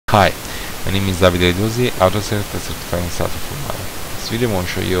Hi, my name is Davide Duzzi, AutoCert and Certified Installer for May. This video I want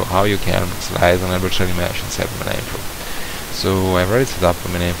to show you how you can voxelize an arbitrary mesh inside May9 Pro. So I've already set up a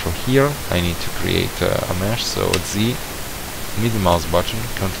May9 Pro here. I need to create a mesh, so Z, middle mouse button,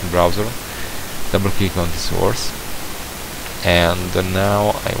 content browser, double click on the source, and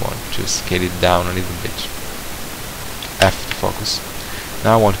now I want to scale it down a little bit. F to focus.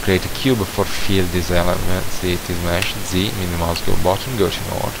 Now I want to create a cube for fill this element. See, it is mesh Z, middle mouse go button, go to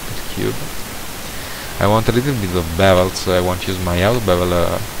node, put cube. I want a little bit of bevel, so I want to use my auto bevel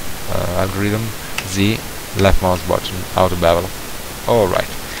algorithm. Z, left mouse button, auto bevel. Alright.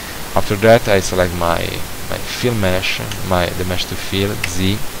 After that I select my fill mesh, the mesh to fill,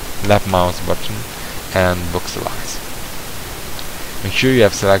 Z, left mouse button, and voxelize. Make sure you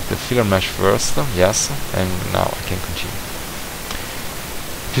have selected the filler mesh first, yes, and now I can continue.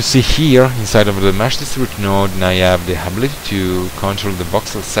 You see here, inside of the mesh distribute node, now you have the ability to control the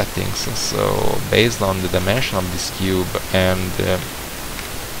voxel settings. So based on the dimension of this cube and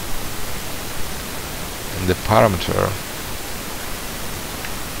the parameter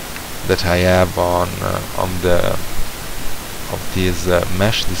that I have on this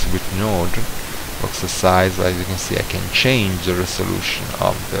mesh distribute node, voxel size, as you can see, I can change the resolution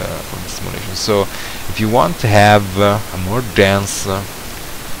of the simulation. So if you want to have a more dense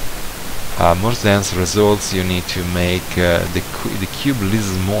results, you need to make the cube a little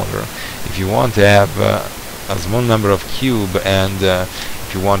smaller. If you want to have a small number of cube and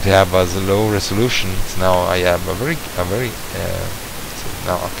if you want to have a low resolution, so now I have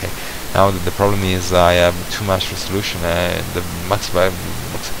now the problem is I have too much resolution. The max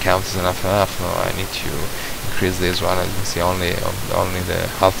count is enough. No, I need to increase this one. As you can see, only the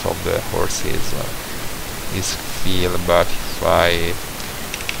half of the horse is fill, but if I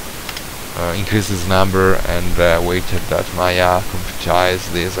increase this number and waited that Maya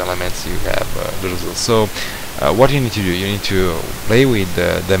computize these elements, you have the result. So what you need to do, you need to play with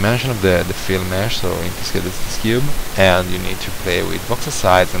the dimension of the fill mesh, so in this case it's this cube, and you need to play with voxel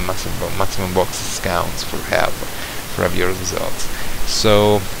size and maximum voxel counts for have your results.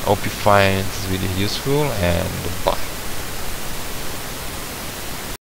 So hope you find this video useful, and bye.